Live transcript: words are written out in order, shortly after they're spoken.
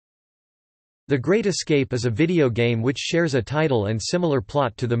The Great Escape is a video game which shares a title and similar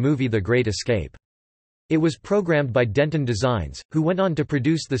plot to the movie The Great Escape. It was programmed by Denton Designs, who went on to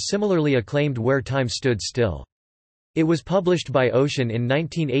produce the similarly acclaimed Where Time Stood Still. It was published by Ocean in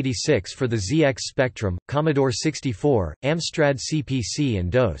 1986 for the ZX Spectrum, Commodore 64, Amstrad CPC and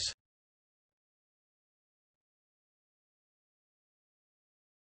DOS.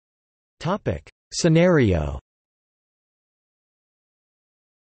 Scenario.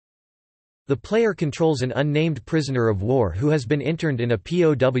 The player controls an unnamed prisoner of war who has been interned in a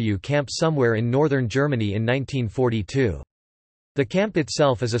POW camp somewhere in northern Germany in 1942. The camp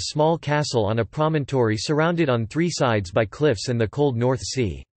itself is a small castle on a promontory surrounded on three sides by cliffs and the cold North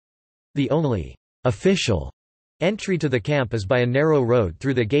Sea. The only official entry to the camp is by a narrow road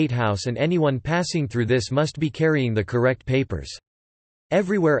through the gatehouse, and anyone passing through this must be carrying the correct papers.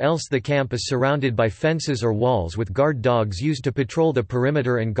 Everywhere else the camp is surrounded by fences or walls with guard dogs used to patrol the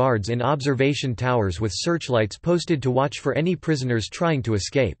perimeter and guards in observation towers with searchlights posted to watch for any prisoners trying to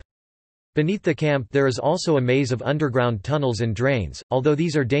escape. Beneath the camp there is also a maze of underground tunnels and drains, although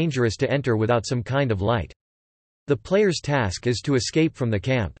these are dangerous to enter without some kind of light. The player's task is to escape from the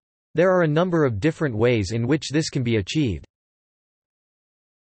camp. There are a number of different ways in which this can be achieved.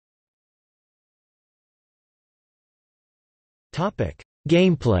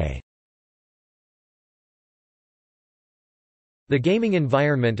 Gameplay. The gaming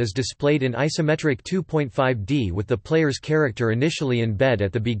environment is displayed in isometric 2.5D with the player's character initially in bed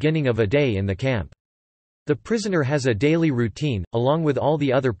at the beginning of a day in the camp. The prisoner has a daily routine, along with all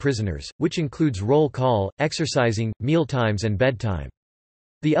the other prisoners, which includes roll call, exercising, mealtimes and bedtime.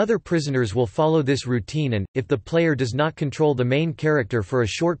 The other prisoners will follow this routine and, if the player does not control the main character for a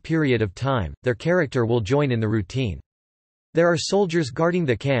short period of time, their character will join in the routine. There are soldiers guarding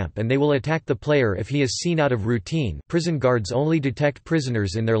the camp and they will attack the player if he is seen out of routine. Prison guards only detect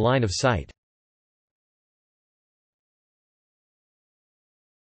prisoners in their line of sight.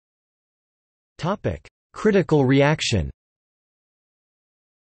 Critical reaction.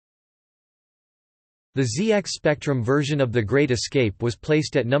 The ZX Spectrum version of The Great Escape was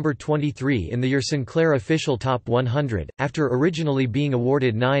placed at number 23 in the Your Sinclair official Top 100, after originally being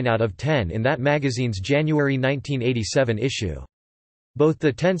awarded 9 out of 10 in that magazine's January 1987 issue. Both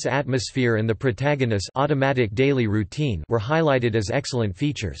the tense atmosphere and the protagonist's automatic daily routine were highlighted as excellent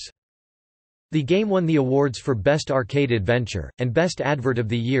features. The game won the awards for Best Arcade Adventure, and Best Advert of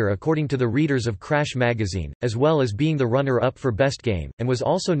the Year according to the readers of Crash magazine, as well as being the runner-up for Best Game, and was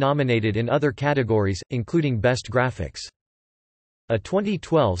also nominated in other categories, including Best Graphics. A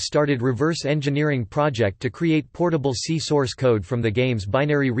 2012 started reverse engineering project to create portable C source code from the game's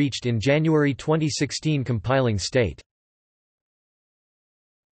binary reached in January 2016 compiling state.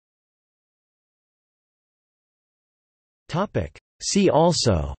 See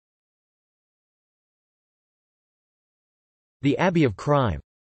also: The Abbey of Crime.